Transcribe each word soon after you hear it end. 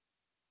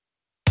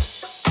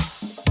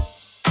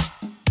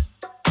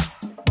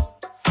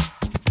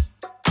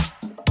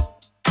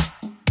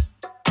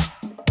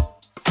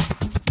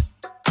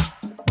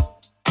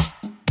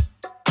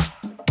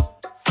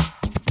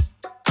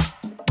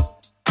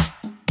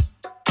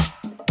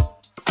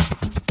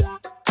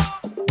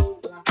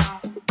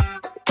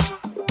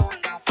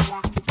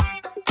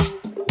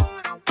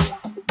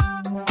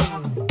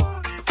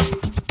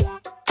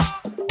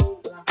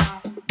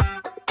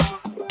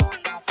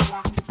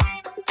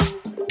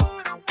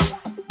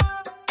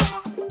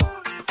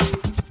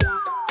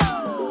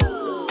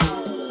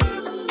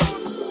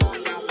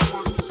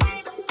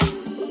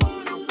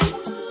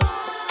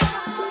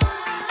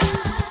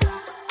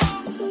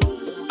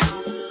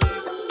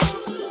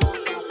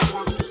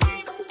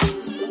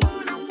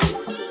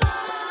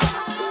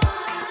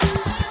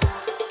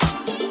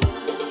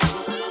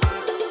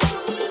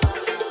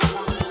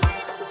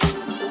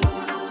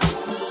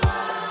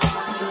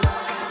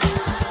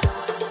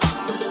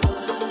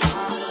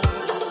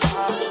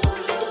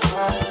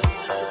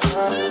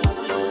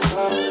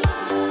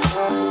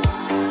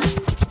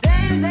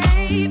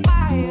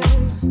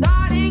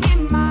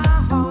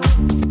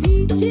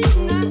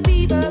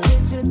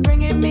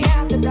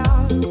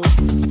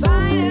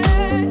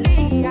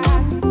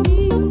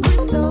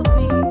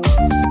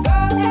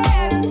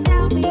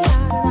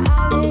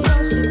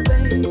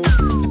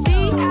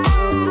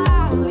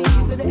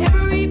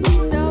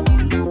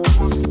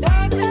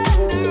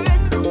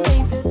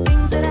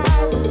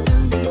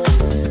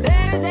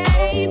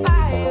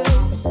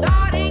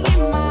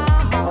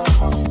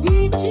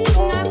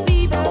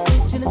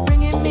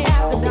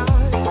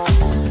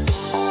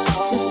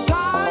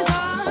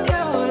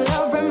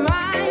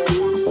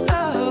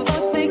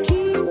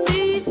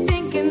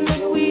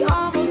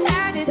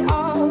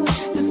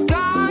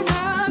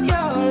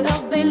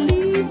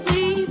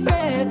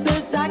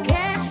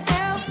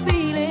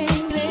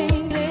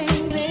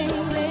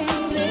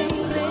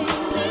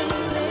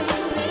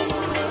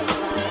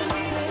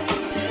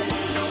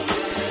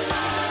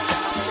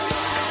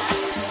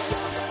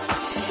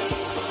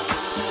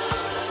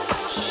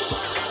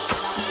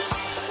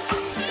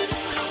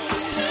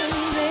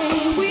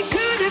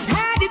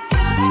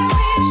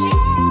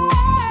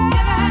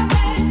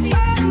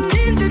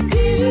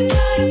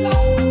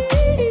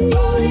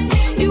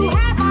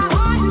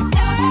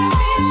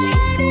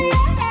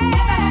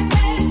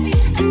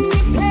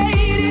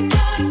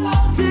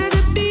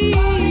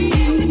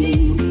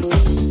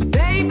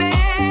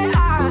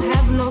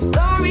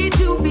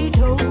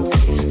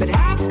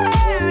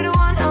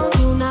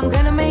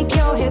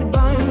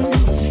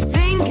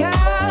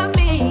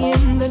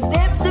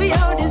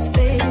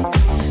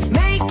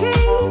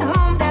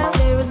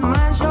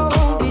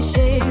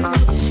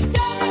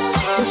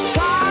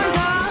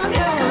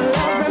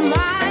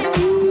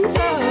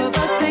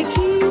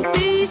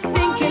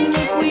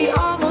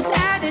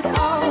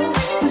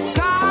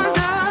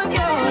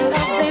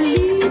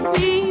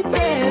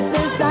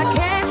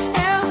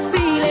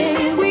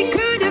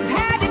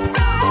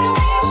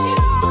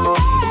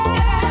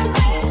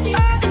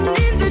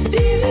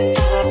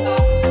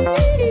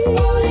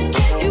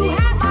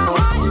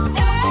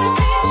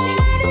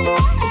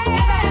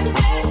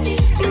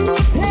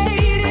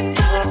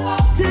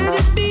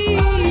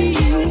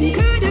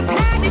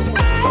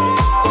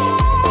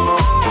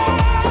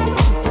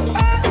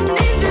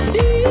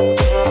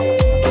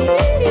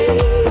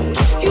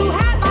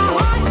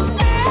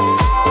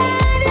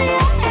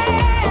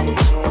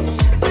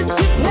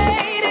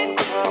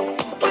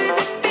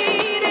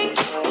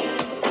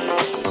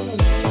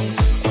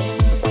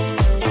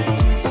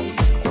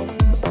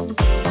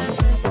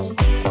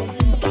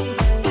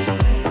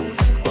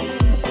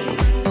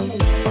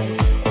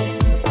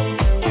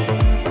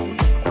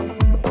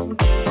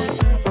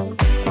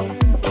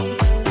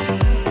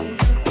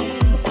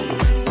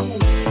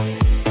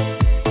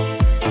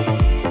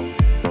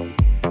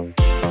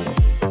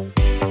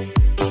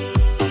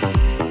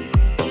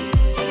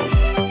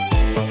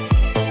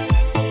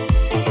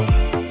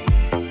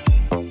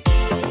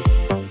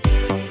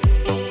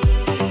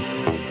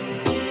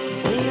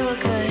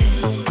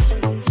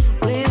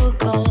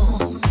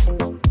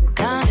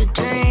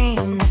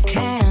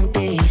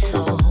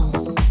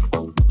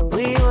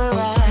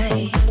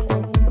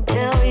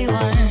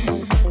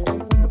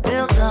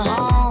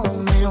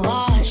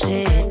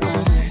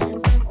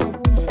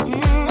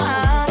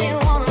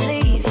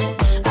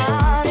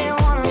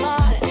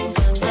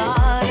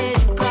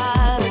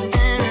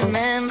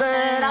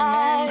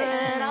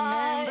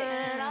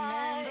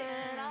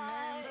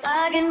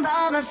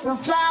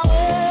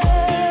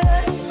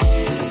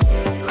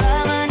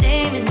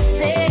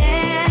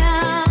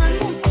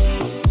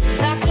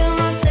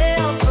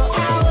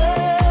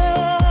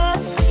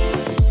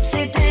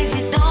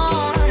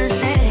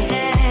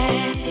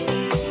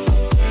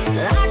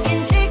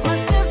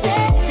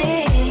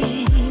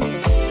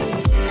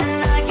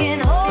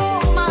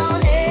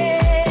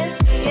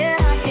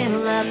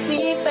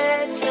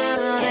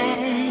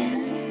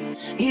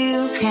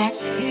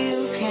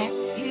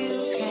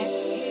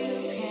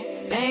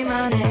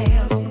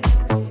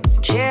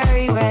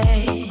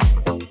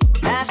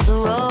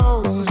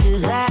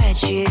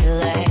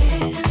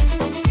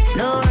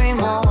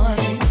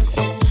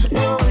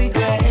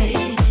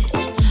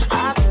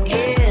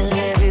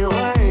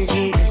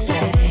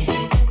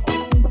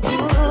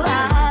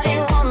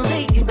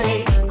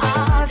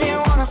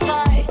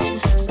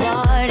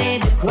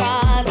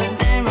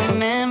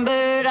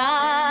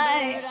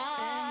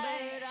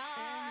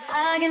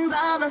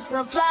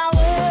some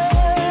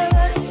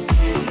flowers,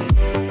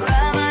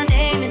 write my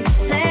name in the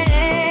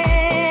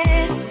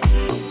sand,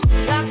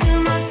 talk to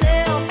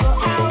myself for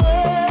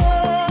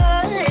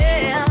hours,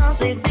 yeah,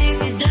 say things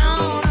you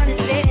don't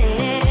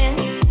understand.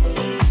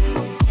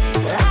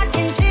 I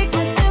can take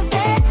myself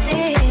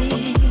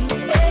dancing,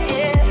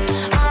 yeah,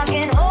 I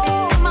can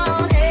hold my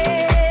own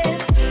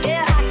head,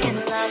 yeah, I can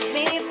love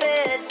me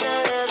better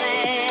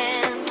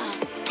than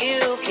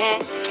you can,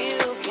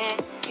 you can,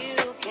 you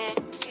can,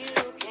 you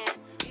can.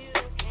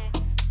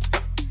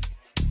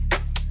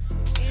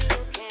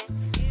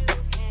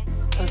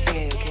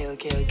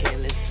 Okay,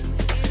 listen.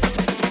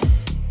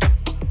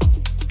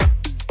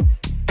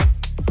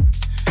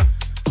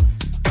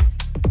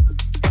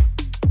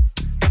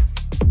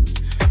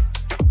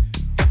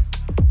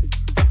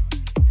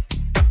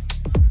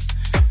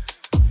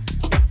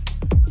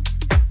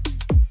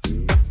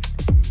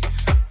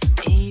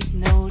 Ain't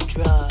no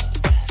drug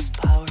as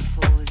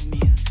powerful as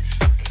music.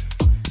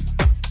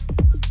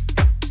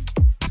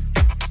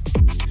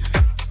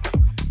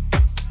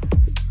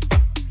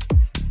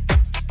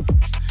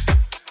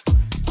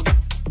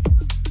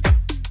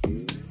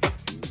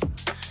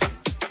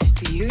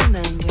 Do you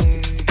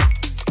remember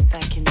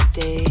back in the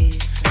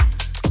days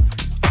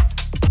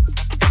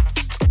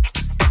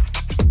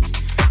when we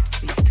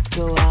used to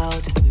go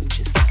out and we would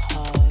just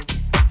hug,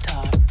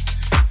 talk,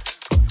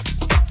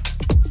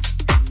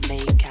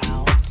 make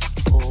out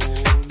all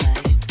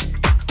night?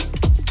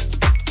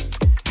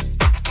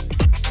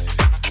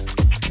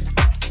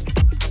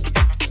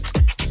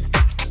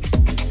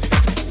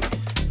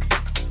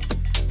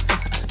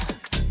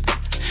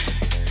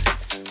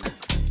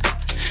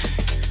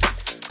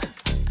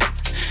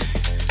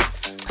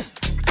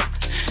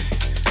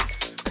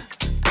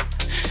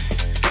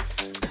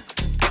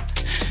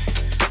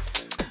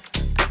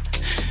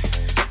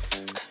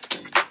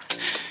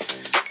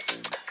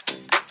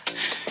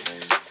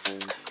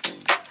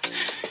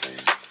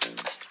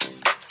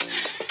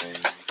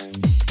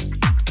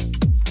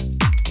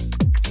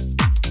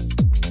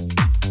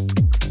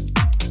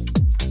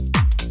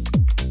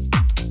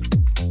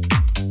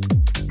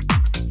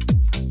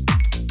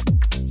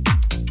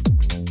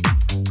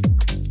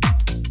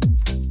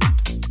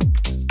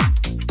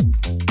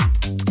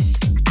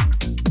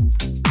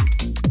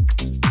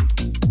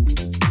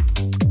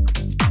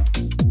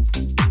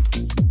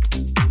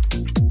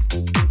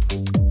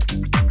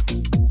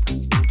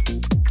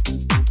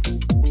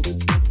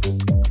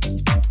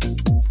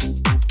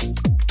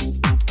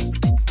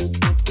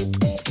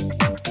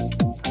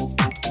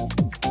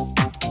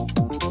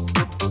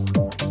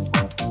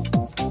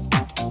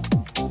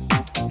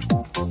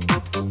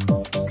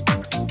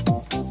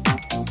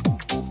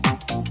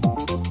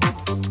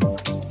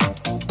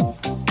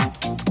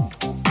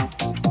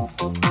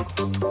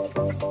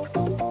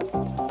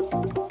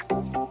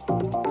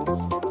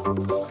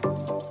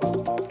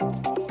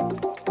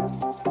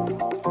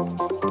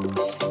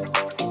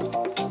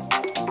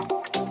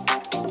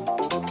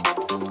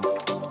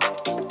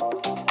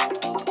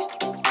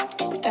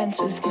 Dance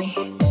with me.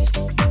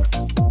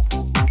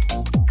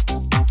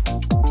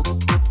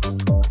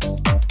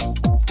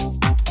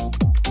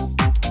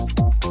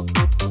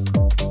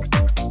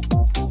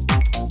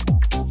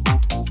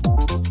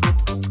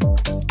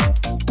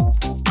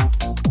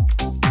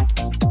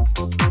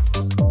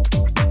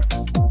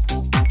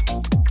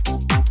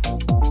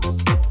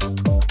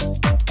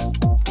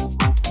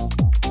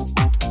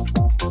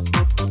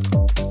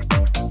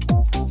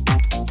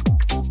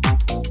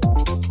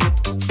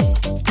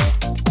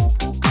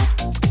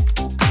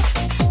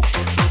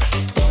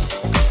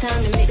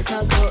 Time to make the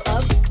club go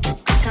up.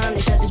 Time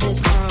to shut this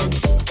bitch down.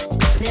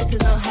 This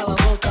is not how I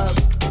woke up,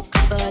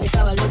 but it's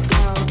how I look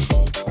now.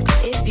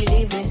 If you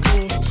leave with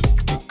me,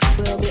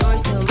 we'll be on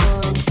till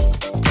morn.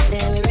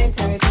 Then we rinse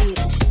and repeat,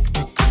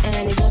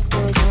 and it just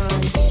goes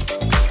on.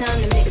 Time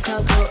to make the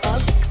club go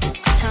up.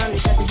 Time to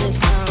shut this bitch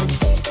down.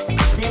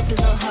 This is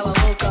not how I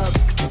woke up,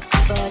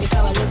 but it's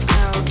how I look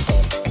now.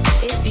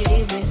 If you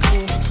leave with me,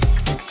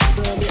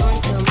 we'll be on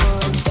till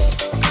morn.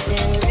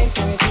 Then we rinse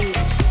and repeat,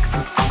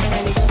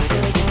 and it just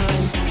goes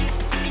on.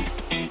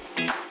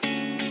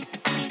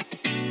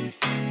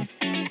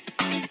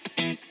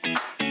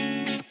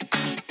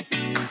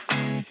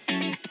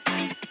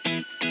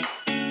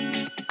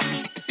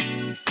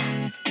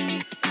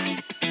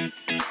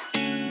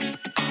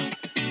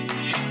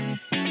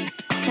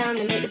 Time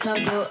to make the club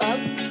go up.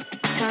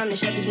 Time to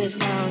shut this bitch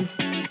down.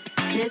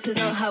 This is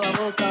not how I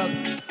woke up,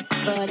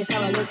 but it's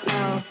how I look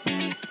now.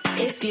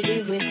 If you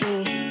leave with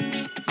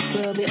me,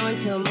 we'll be on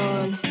till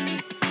morn.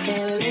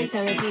 Then we rinse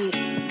and repeat,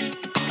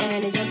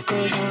 and it just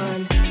goes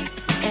on.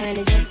 And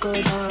it just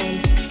goes on.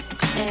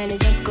 And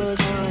it just goes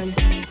on.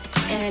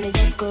 And it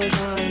just goes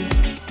on.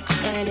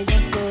 And it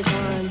just goes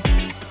on.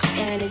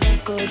 And it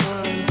just goes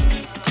on.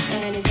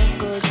 And it just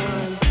goes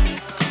on.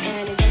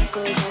 And it just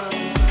goes on.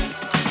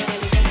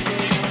 And it just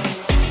goes on.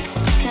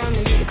 Time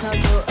to make the club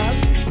go up.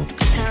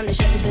 Time to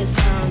shut this bitch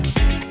down.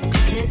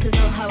 This is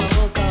not how I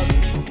woke up,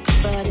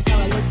 but it's how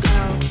I look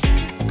now.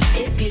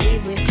 If you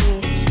leave with me,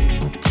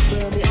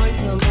 we'll be on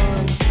till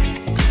morn.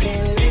 Then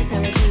we rinse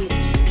and repeat.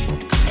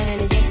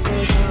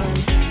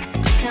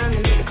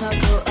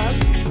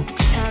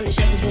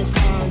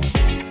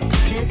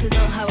 This is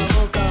not how I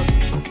woke up,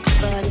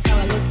 but it's how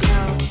I look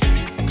now.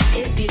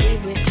 If you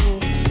leave with me,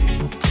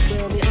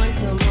 we'll be on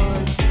till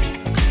morn.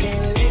 Then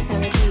we rinse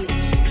and repeat,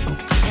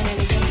 and then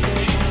it just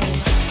goes down.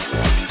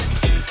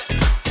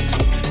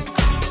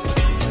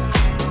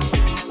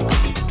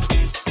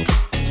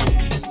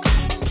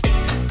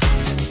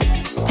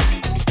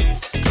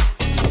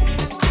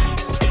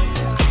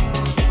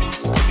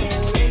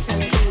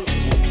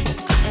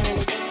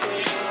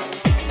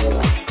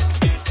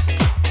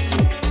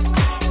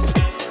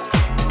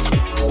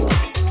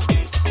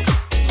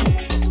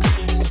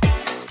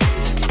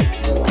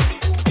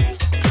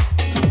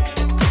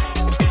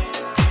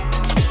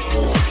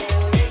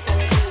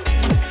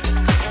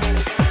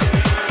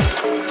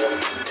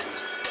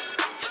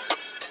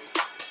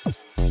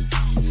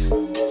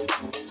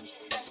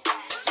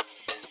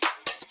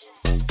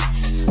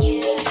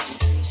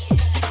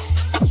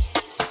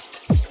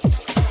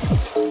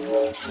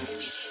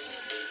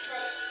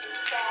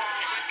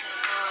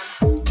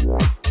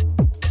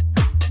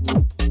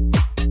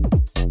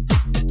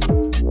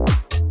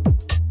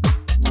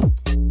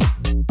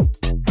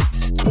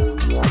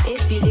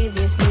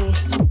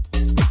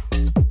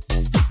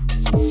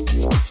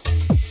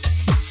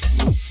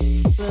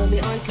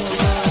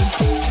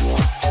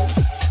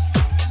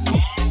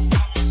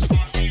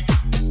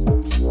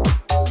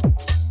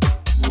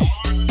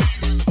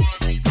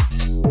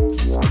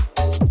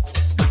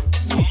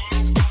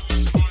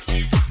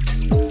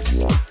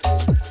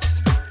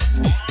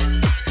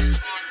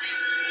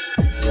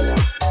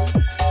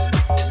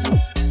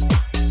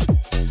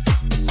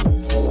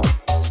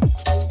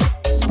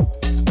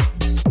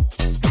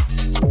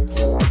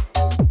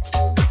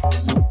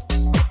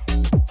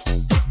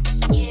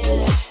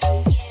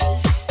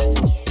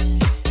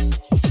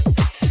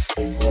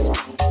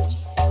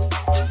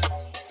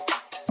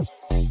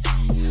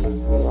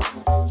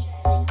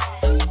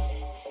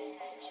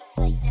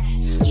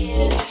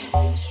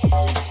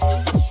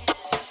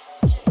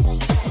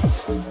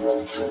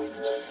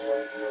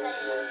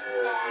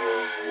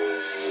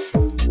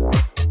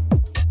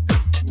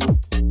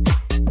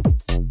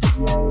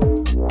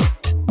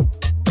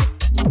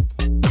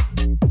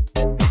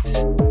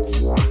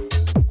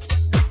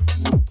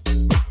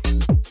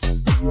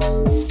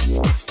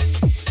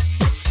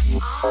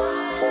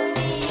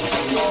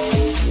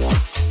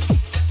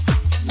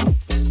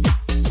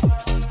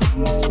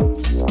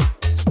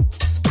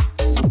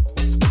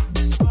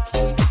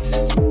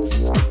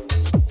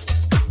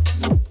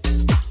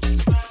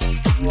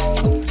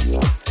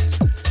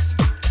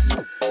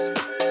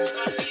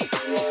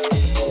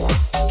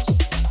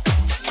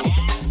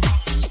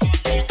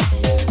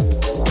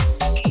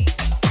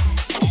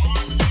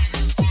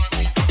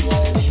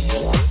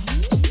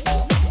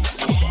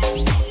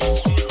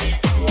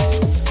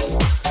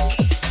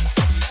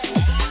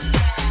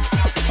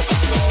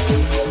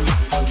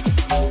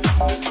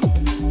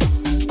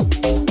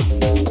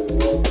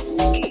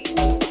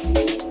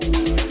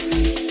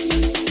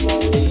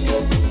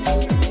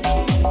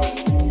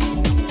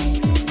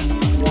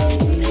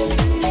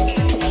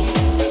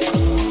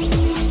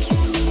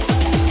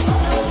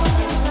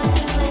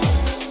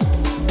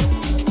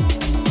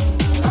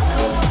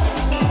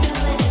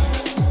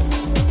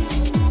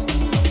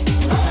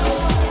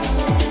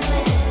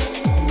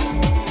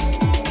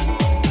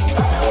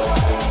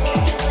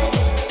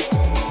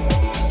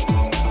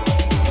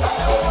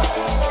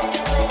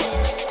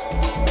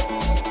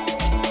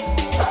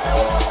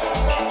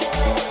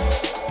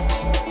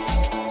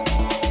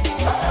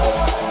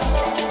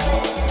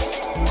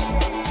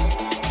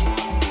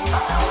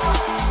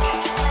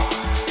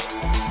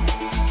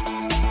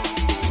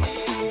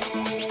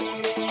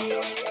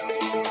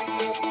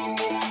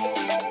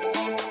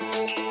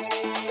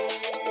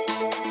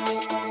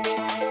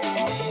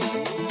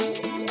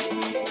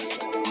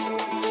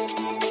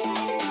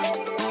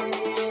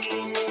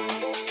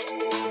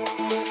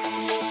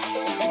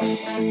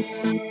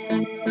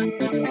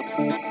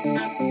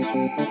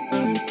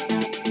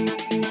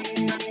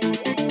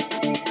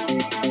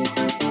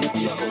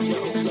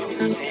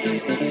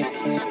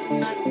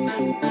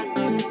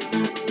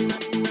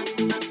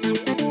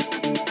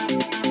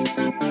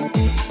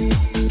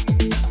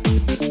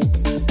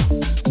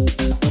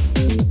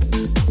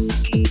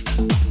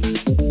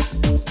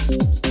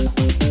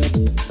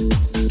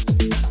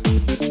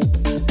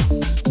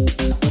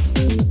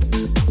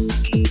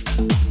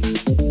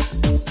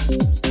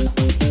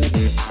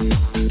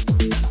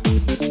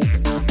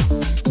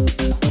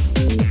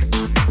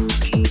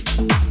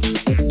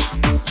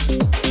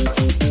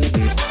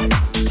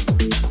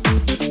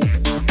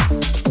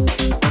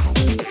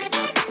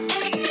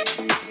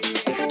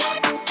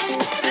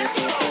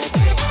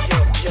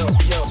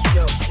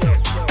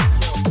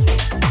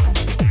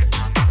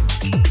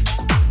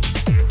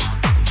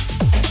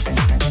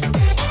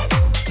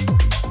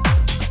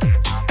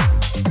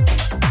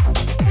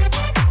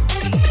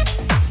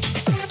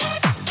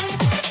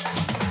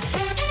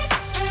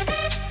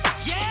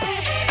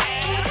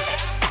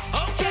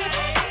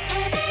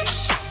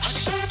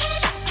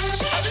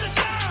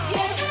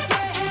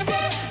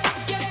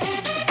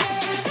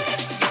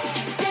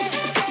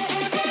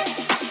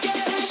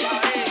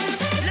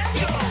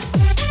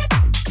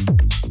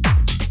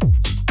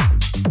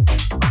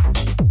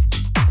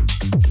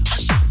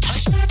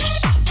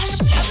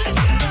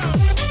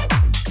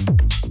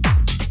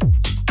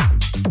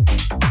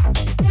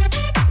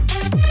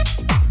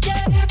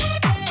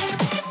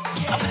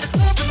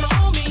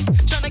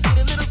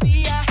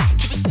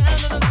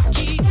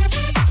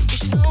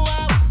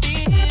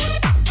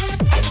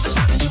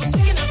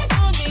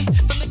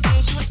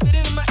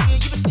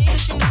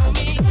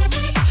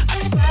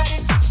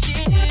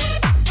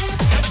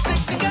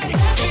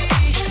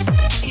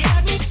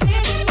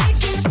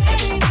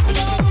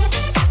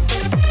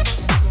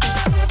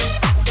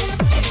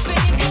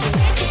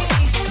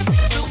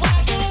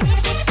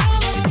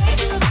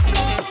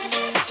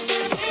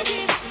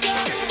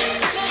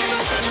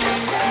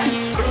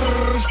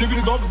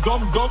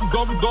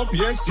 dum,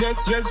 yes,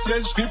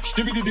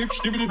 stibidi dip,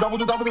 stibidi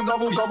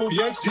double,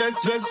 yes.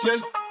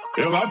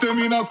 Ela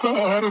termina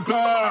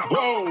starta,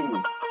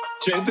 wow.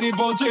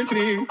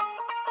 4x4,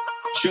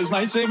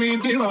 16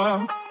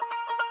 vintila.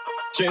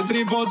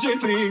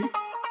 4x4,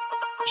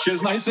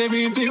 16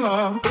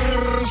 vintila.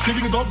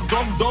 Stibidi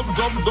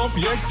dum,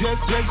 yes,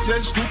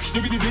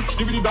 stibidi dip,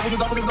 stibidi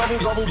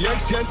double,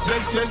 yes.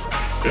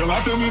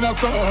 Ela termina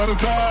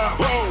starta,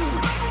 wow.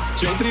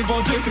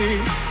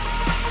 4x4,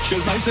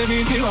 16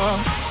 vintila.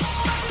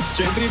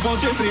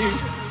 4x4,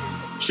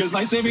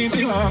 16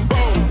 vintila.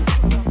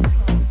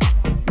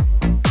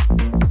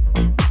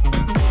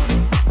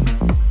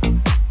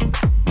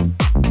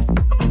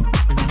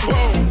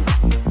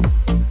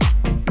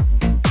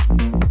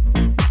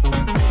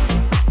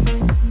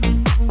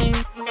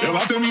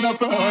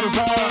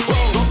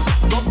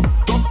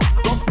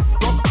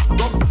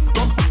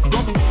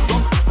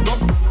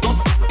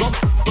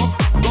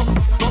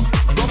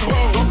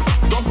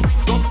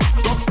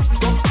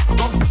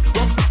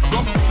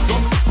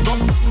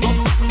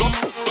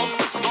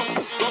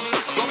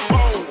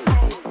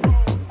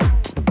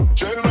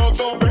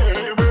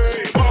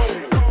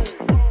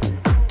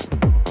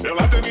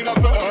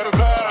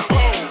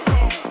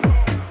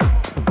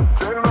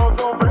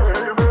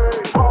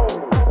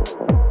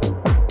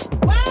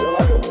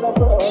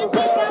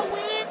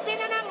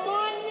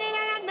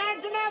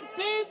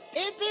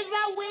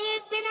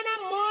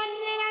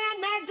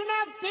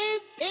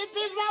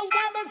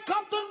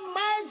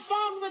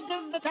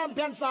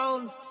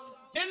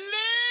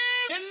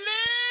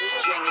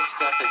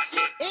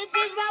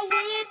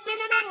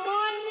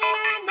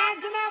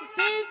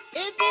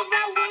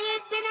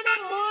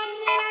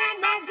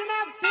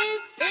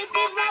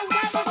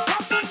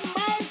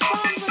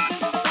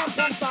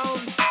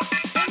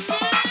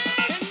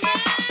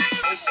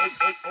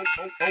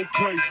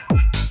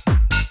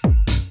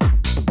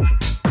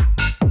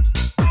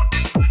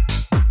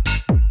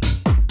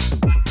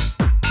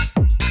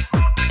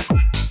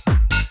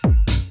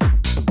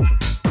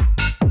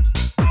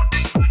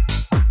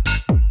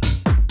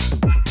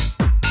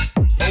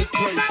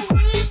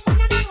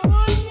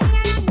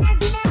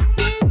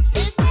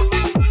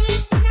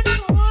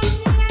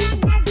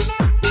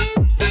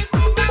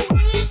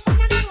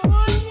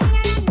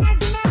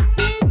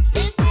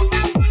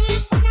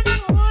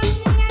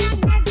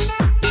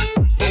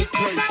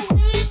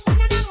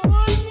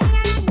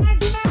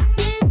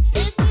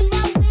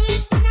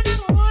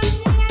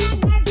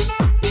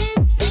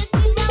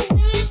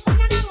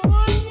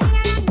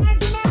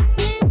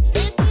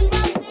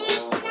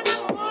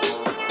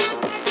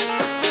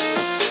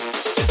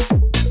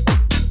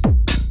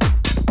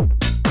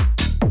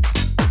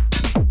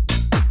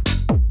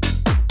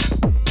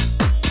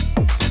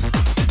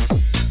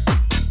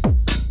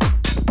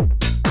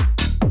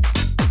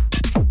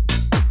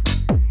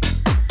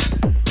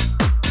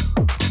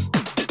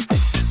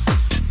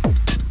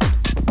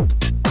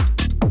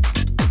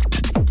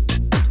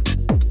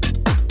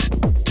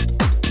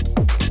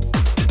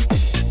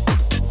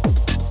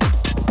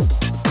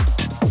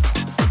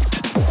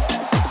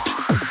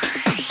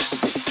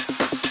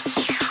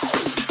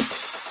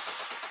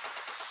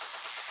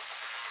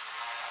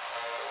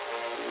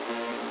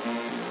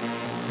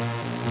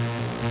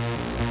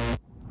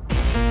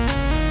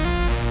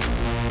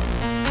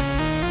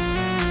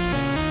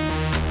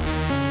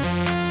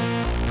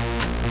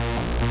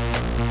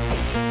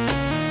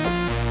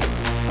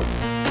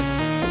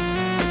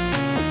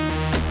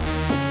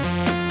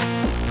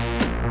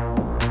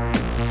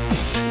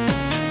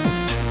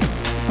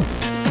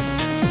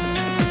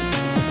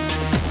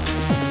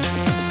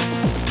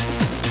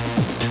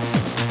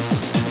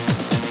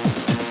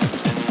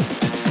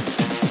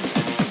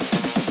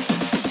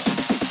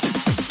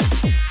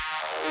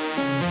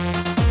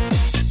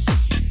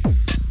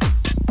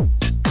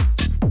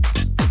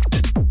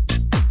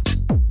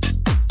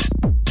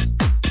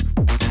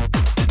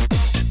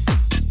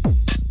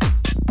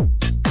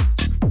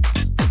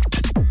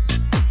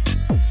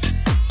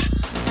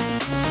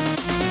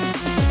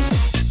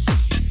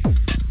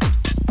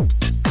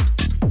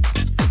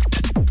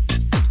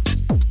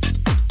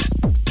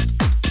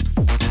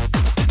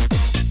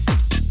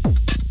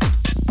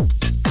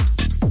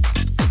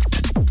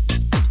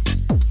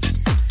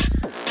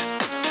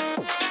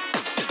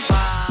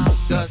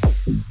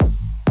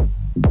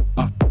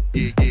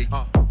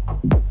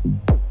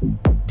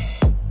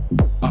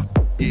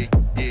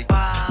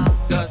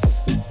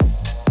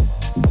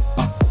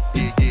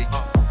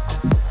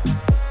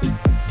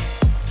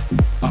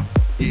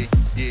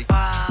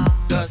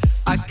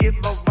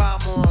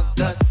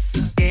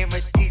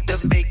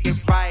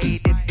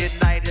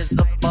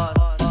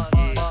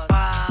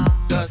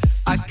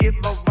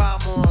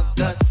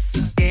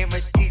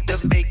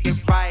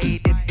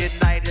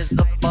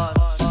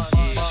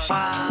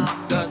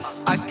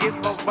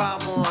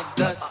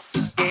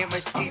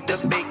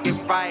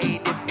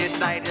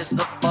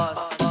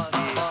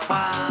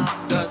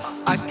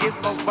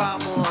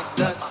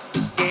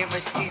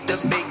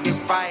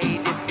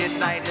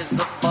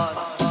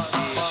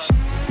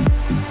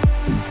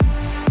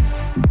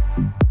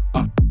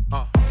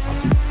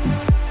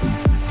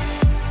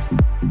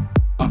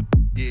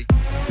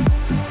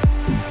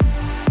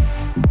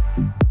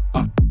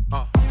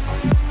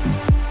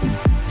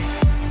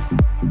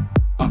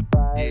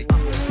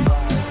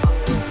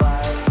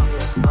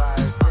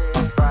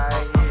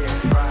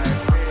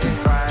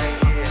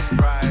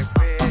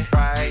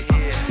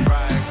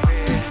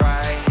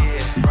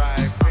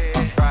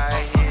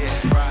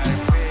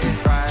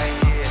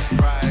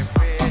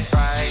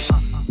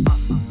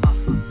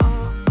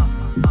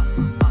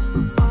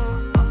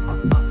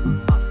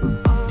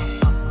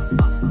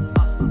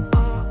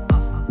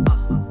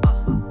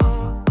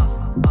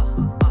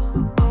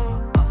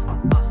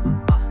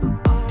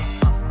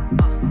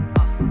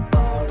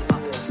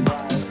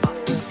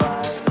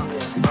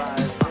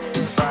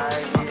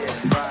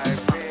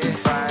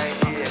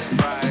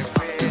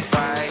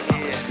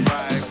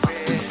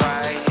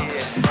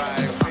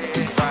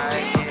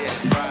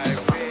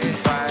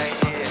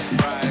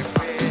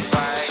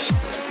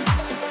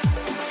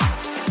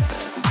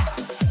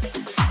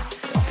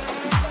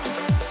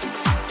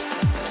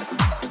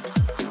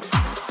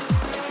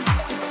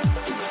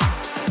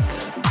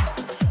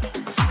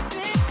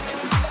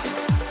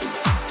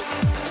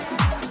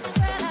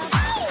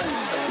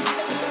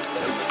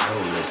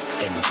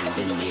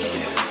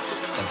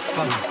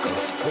 funk of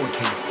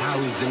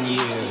 40,000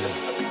 years,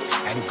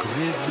 and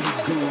grisly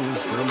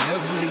ghouls from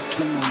every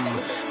tomb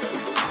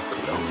are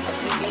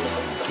closing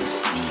in to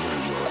seal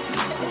your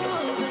doom.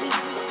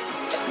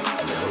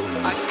 Alone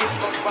you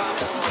fight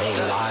to stay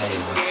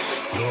alive,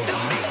 your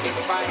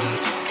bodies start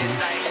to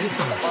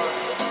shiver,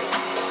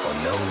 for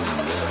no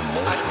mere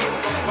mortal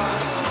can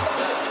resist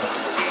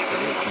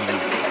the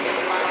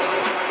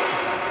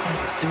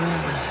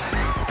thriller.